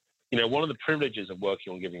 One of the privileges of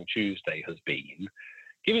working on Giving Tuesday has been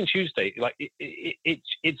Giving Tuesday, like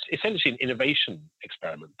it's essentially an innovation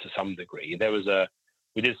experiment to some degree.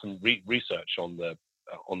 We did some research on the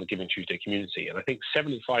Giving Tuesday community, and I think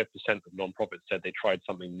 75% of nonprofits said they tried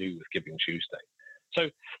something new with Giving Tuesday. So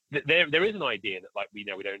there is an idea that we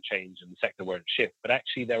don't change and the sector won't shift, but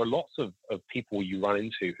actually there are lots of people you run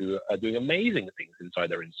into who are doing amazing things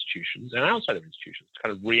inside their institutions and outside of institutions to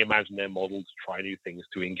kind of reimagine their models, try new things,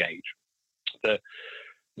 to engage.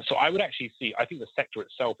 So I would actually I think the sector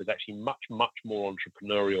itself is actually much, much more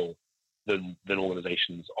entrepreneurial than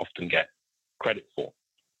organizations often get credit for.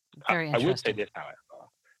 Very interesting. I would say this, however.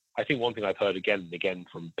 I think one thing I've heard again and again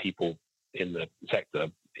from people in the sector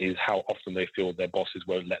is how often they feel their bosses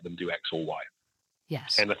won't let them do X or Y.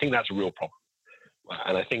 Yes. And I think that's a real problem.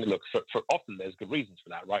 And I think, look, for often there's good reasons for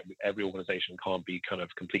that, right? Every organization can't be kind of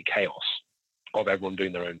complete chaos of everyone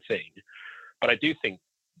doing their own thing. But I do think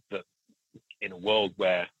that in a world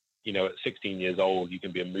where at 16 years old, you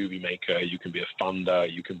can be a movie maker, you can be a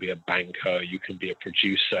funder, you can be a banker, you can be a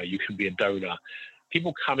producer, you can be a donor.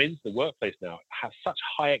 People come into the workplace now, have such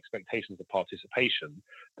high expectations of participation,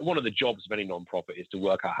 that one of the jobs of any nonprofit is to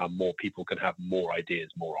work out how more people can have more ideas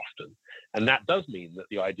more often. And that does mean that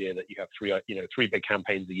the idea that you have three big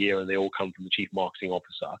campaigns a year and they all come from the chief marketing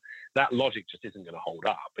officer, that logic just isn't going to hold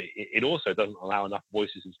up. It also doesn't allow enough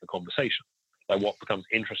voices into the conversation. So what becomes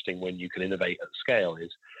interesting when you can innovate at scale is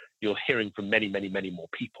you're hearing from many, many, many more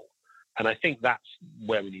people. And I think that's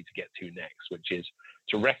where we need to get to next, which is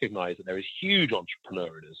to recognize that there is huge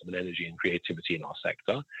entrepreneurialism and energy and creativity in our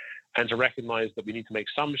sector, and to recognize that we need to make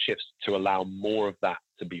some shifts to allow more of that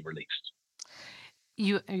to be released.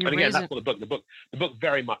 And again, that's what the book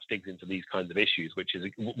very much digs into these kinds of issues, which is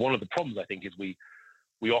one of the problems, I think, is we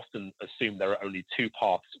often assume there are only two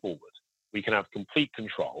paths forward. We can have complete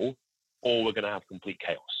control, or we're going to have complete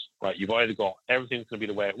chaos, right? You've either got everything's going to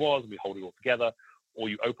be the way it was and we hold it all together, or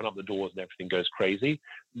you open up the doors and everything goes crazy.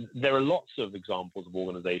 There are lots of examples of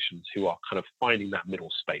organizations who are kind of finding that middle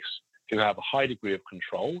space, who have a high degree of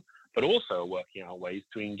control, but also are working out ways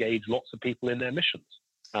to engage lots of people in their missions.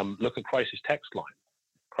 Look at Crisis Text Line.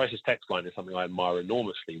 Crisis Text Line is something I admire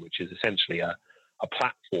enormously, which is essentially a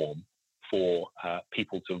platform for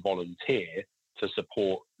people to volunteer to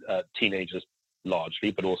support teenagers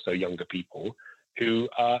largely, but also younger people who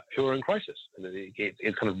are in crisis. And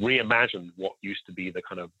it's kind of reimagined what used to be the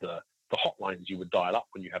kind of the hotlines you would dial up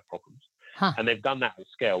when you had problems. Huh. And they've done that at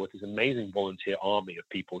scale with this amazing volunteer army of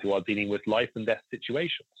people who are dealing with life and death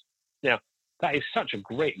situations. Now, that is such a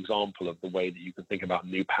great example of the way that you can think about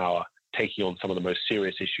New Power taking on some of the most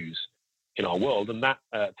serious issues in our world. And that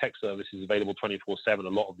tech service is available 24/7. A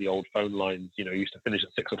lot of the old phone lines, used to finish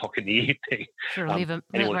at 6 o'clock in the evening. Sure, leave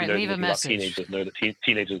a message. Teenagers know that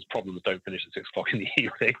teenagers' problems don't finish at 6 o'clock in the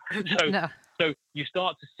evening. So you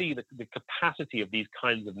start to see the capacity of these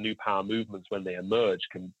kinds of New Power movements when they emerge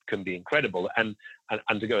can be incredible. And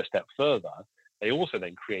to go a step further, they also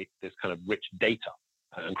then create this kind of rich data.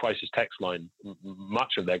 And Crisis Text Line,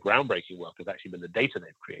 much of their groundbreaking work has actually been the data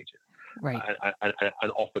they've created, right,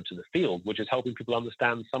 and offered to the field, which is helping people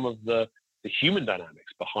understand some of the human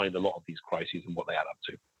dynamics behind a lot of these crises and what they add up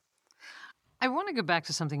to. I want to go back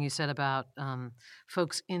to something you said about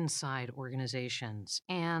folks inside organizations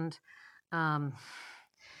and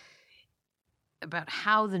about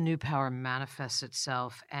how the New Power manifests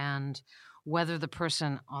itself and whether the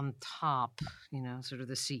person on top, sort of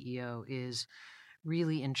the CEO, is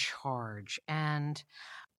really in charge. And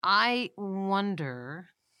I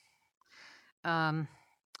wonder, I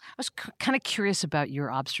was kind of curious about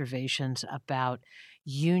your observations about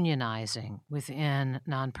unionizing within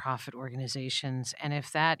nonprofit organizations, and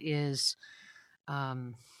if that is,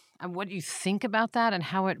 and what do you think about that and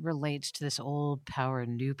how it relates to this old power,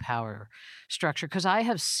 new power structure? Because I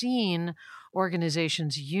have seen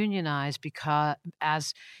organizations unionize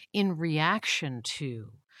as in reaction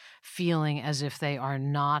to feeling as if they are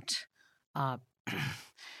not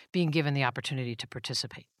being given the opportunity to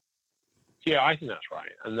participate. Yeah, I think that's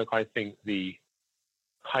right. And look, I think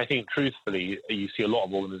truthfully, you see a lot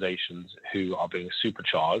of organizations who are being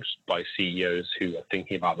supercharged by CEOs who are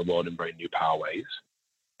thinking about the world in very New Power ways.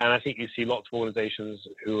 And I think you see lots of organizations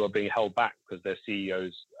who are being held back because their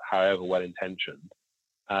CEOs, however well-intentioned,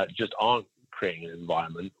 just aren't creating an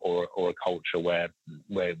environment or a culture where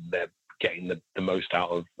they're getting the most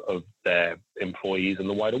out of their employees and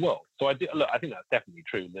the wider world. So I think that's definitely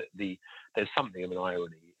true. That there's something of an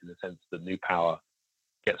irony in the sense that New Power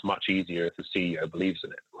gets much easier if the CEO believes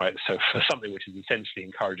in it, right? So for something which is essentially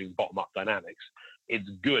encouraging bottom-up dynamics, it's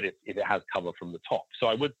good if it has cover from the top. So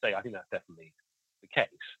I would say I think that's definitely the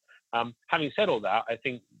case. Having said all that, I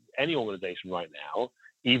think any organization right now,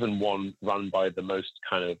 even one run by the most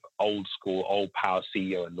kind of old school, old power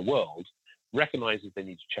CEO in the world, recognizes they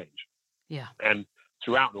need to change. Yeah. And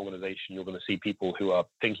throughout an organization, you're going to see people who are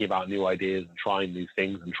thinking about new ideas and trying new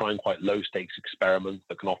things and trying quite low stakes experiments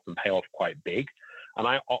that can often pay off quite big. And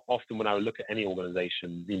I often, when I look at any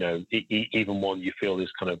organization, even one you feel is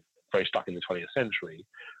kind of very stuck in the 20th century,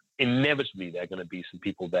 inevitably there are going to be some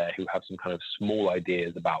people there who have some kind of small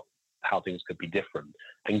ideas about how things could be different.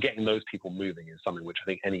 And getting those people moving is something which I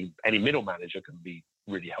think any middle manager can be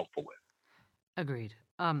really helpful with. Agreed.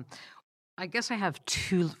 I guess I have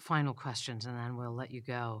two final questions and then we'll let you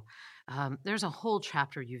go. There's a whole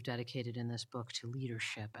chapter you've dedicated in this book to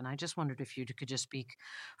leadership. And I just wondered if you could just speak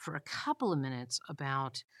for a couple of minutes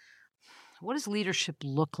about what does leadership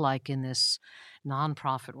look like in this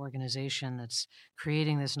nonprofit organization that's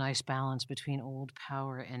creating this nice balance between old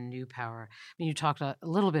power and new power? I mean, you talked a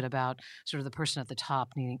little bit about sort of the person at the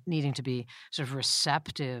top needing to be sort of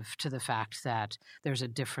receptive to the fact that there's a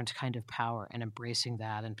different kind of power and embracing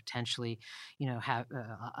that, and potentially, have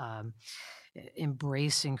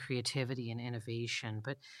embracing creativity and innovation.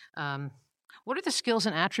 But what are the skills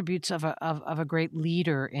and attributes of a great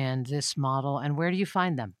leader in this model, and where do you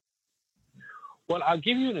find them? Well, I'll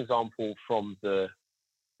give you an example from the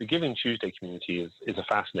Giving Tuesday community is a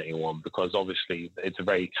fascinating one, because obviously it's a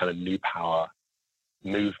very kind of new power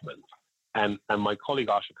movement. And my colleague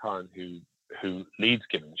Asha Karan, who leads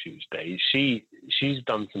Giving Tuesday, she's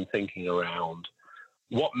done some thinking around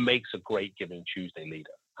what makes a great Giving Tuesday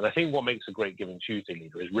leader. And I think what makes a great Giving Tuesday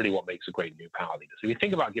leader is really what makes a great new power leader. So if you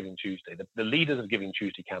think about Giving Tuesday, the leaders of Giving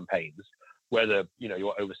Tuesday campaigns, whether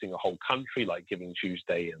you're overseeing a whole country like Giving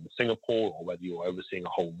Tuesday in Singapore, or whether you're overseeing a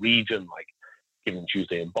whole region like Giving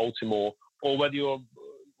Tuesday in Baltimore, or whether you're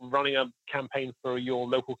running a campaign for your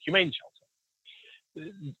local humane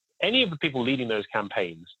shelter, any of the people leading those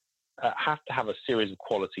campaigns have to have a series of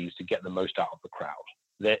qualities to get the most out of the crowd.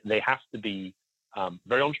 They have to be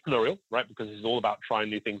very entrepreneurial, right? Because it's all about trying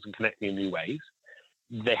new things and connecting in new ways.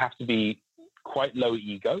 They have to be quite low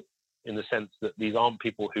ego, in the sense that these aren't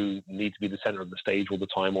people who need to be the center of the stage all the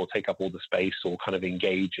time, or take up all the space, or kind of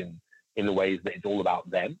engage in the ways that it's all about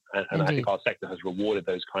them. And I think our sector has rewarded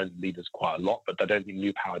those kinds of leaders quite a lot, but I don't think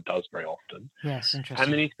New Power does very often. Yes, interesting.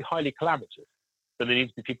 And they need to be highly collaborative. So there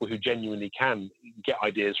needs to be people who genuinely can get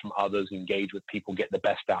ideas from others, engage with people, get the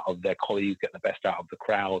best out of their colleagues, get the best out of the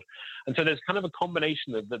crowd. And so there's kind of a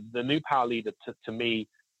combination of the New Power leader, to me,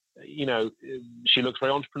 she looks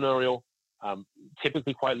very entrepreneurial,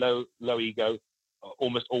 typically quite low ego,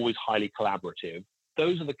 almost always highly collaborative.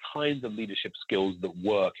 Those are the kinds of leadership skills that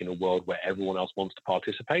work in a world where everyone else wants to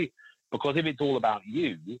participate. Because if it's all about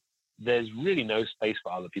you, there's really no space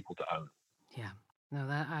for other people to own. Yeah. No,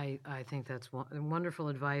 that I think that's wonderful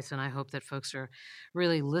advice, and I hope that folks are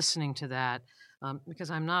really listening to that, because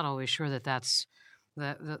I'm not always sure that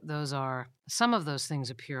those are, some of those things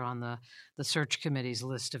appear on the search committee's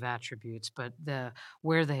list of attributes, but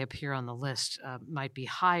where they appear on the list might be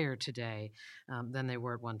higher today than they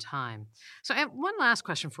were at one time. So I have one last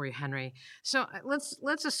question for you, Henry. So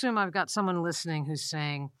let's assume I've got someone listening who's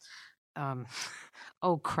saying,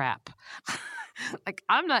 oh crap, like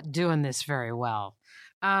I'm not doing this very well.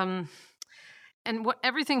 And what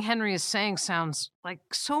everything Henry is saying sounds like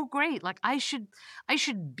so great. Like I should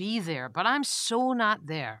be there, but I'm so not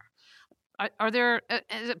there. Are there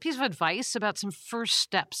a piece of advice about some first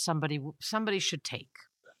steps somebody should take?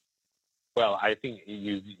 Well, I think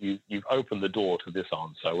you've opened the door to this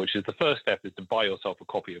answer, which is the first step is to buy yourself a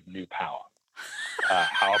copy of New Power.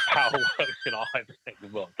 How power works in our hypothetical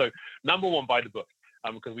world. So, number one, buy the book.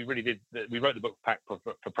 Because we really did, we wrote the book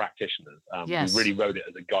for practitioners. Yes. We really wrote it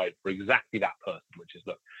as a guide for exactly that person, which is,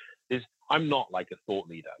 look, I'm not like a thought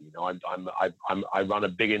leader. I run a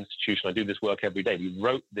big institution. I do this work every day. We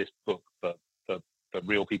wrote this book for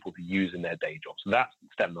real people to use in their day job. So that's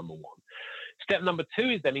step number one. Step number two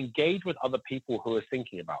is then engage with other people who are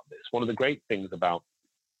thinking about this. One of the great things about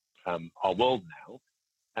our world now,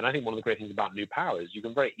 and I think one of the great things about New Power, is you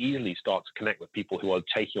can very easily start to connect with people who are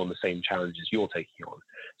taking on the same challenges you're taking on.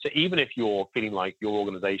 So even if you're feeling like your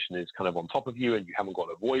organization is kind of on top of you and you haven't got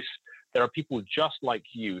a voice, there are people just like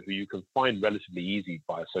you who you can find relatively easy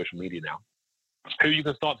via social media now, who you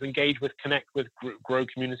can start to engage with, connect with, grow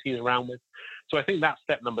communities around with. So I think that's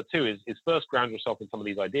step number two is first ground yourself in some of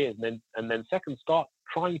these ideas, and then second, start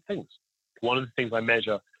trying things. One of the things I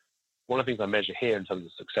measure here in terms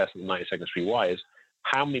of success at the 90 Second Street Y is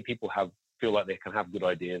how many people feel like they can have good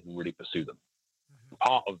ideas and really pursue them. Mm-hmm.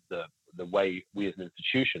 Part of the way we as an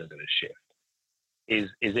institution are going to shift is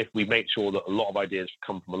if we make sure that a lot of ideas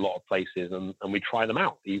come from a lot of places and we try them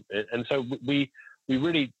out. And so we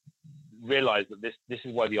really realize that this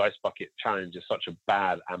is why the Ice Bucket Challenge is such a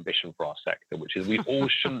bad ambition for our sector, which is we all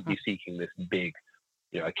shouldn't be seeking this big,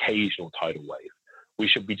 occasional tidal wave. We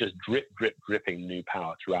should be just dripping New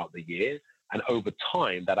Power throughout the year. And over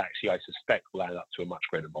time, that actually, I suspect, will add up to a much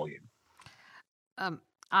greater volume.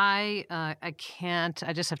 I can't.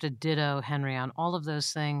 I just have to ditto Henry on all of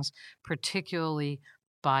those things, particularly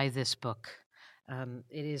buy this book.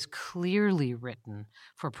 It is clearly written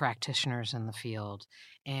for practitioners in the field.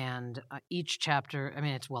 And each chapter,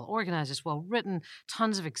 it's well organized, it's well written,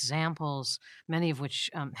 tons of examples, many of which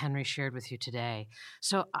Henry shared with you today.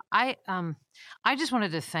 So I just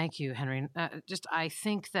wanted to thank you, Henry. I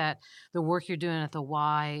think that the work you're doing at the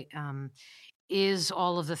Y is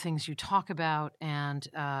all of the things you talk about, and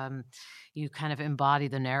you kind of embody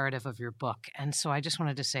the narrative of your book. And so I just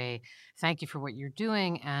wanted to say thank you for what you're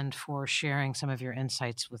doing and for sharing some of your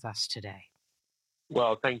insights with us today.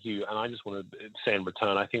 Well, thank you. And I just want to say in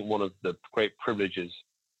return, I think one of the great privileges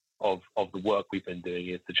of the work we've been doing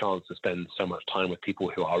is the chance to spend so much time with people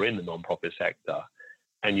who are in the nonprofit sector.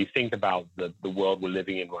 And you think about the world we're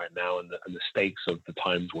living in right now and the stakes of the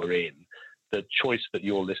times we're in, the choice that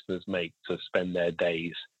your listeners make to spend their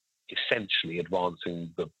days essentially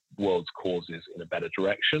advancing the world's causes in a better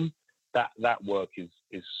direction, that work is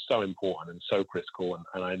so important and so critical.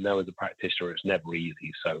 And I know as a practitioner, it's never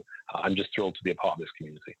easy. So I'm just thrilled to be a part of this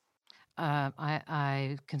community.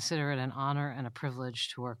 I consider it an honor and a privilege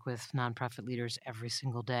to work with nonprofit leaders every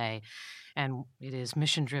single day. And it is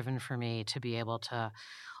mission driven for me to be able to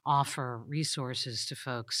offer resources to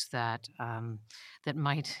folks that that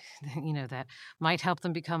might help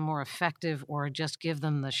them become more effective, or just give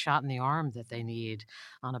them the shot in the arm that they need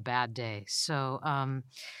on a bad day. So I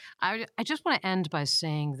just want to end by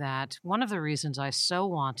saying that one of the reasons I so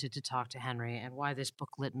wanted to talk to Henry and why this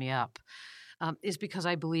book lit me up is because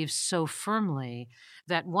I believe so firmly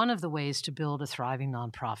that one of the ways to build a thriving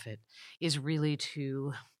nonprofit is really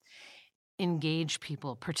to engage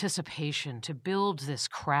people, participation, to build this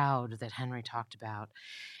crowd that Henry talked about.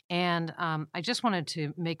 And I just wanted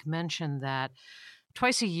to make mention that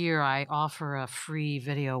twice a year I offer a free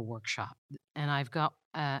video workshop, and I've got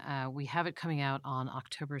we have it coming out on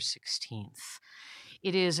October 16th.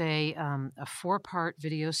 It is a 4-part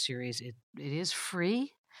video series. It is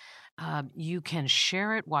free. You can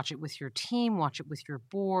share it, watch it with your team, watch it with your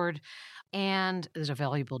board, and there's a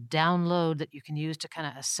valuable download that you can use to kind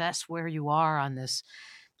of assess where you are on this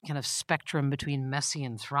kind of spectrum between messy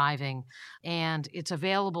and thriving. And it's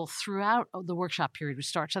available throughout the workshop period, which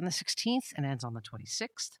starts on the 16th and ends on the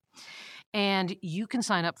 26th. And you can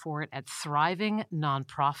sign up for it at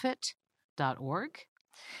thrivingnonprofit.org.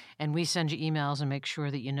 And we send you emails and make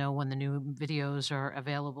sure that you know when the new videos are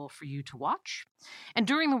available for you to watch. And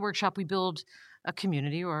during the workshop, we build a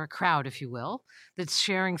community, or a crowd, if you will, that's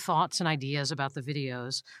sharing thoughts and ideas about the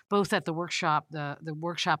videos, both at the workshop, the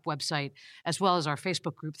workshop website, as well as our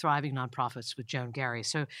Facebook group, Thriving Nonprofits with Joan Garry.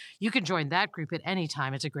 So you can join that group at any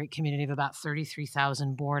time. It's a great community of about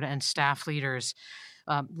 33,000 board and staff leaders,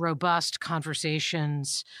 robust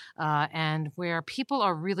conversations, and where people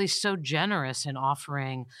are really so generous in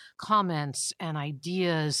offering comments and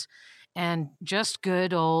ideas and just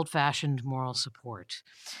good old-fashioned moral support.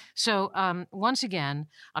 So once again,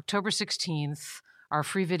 October 16th, our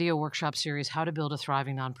free video workshop series, How to Build a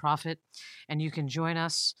Thriving Nonprofit. And you can join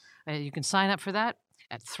us. You can sign up for that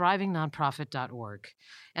at thrivingnonprofit.org.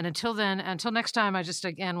 And until next time, I just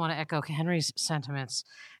again want to echo Henry's sentiments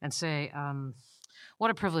and say,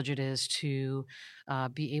 what a privilege it is to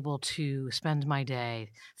be able to spend my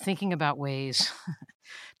day thinking about ways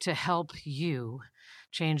to help you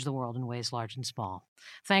change the world in ways large and small.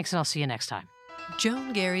 Thanks, and I'll see you next time.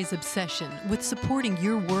 Joan Garry's obsession with supporting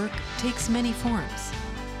your work takes many forms.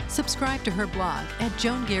 Subscribe to her blog at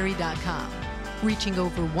joangarry.com, reaching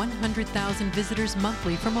over 100,000 visitors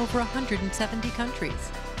monthly from over 170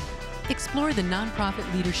 countries. Explore the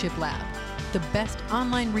Nonprofit Leadership Lab, the best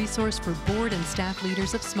online resource for board and staff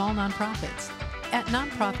leaders of small nonprofits, at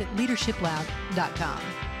nonprofitleadershiplab.com.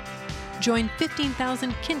 Join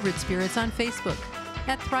 15,000 kindred spirits on Facebook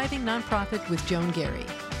at Thriving Nonprofit with Joan Garry.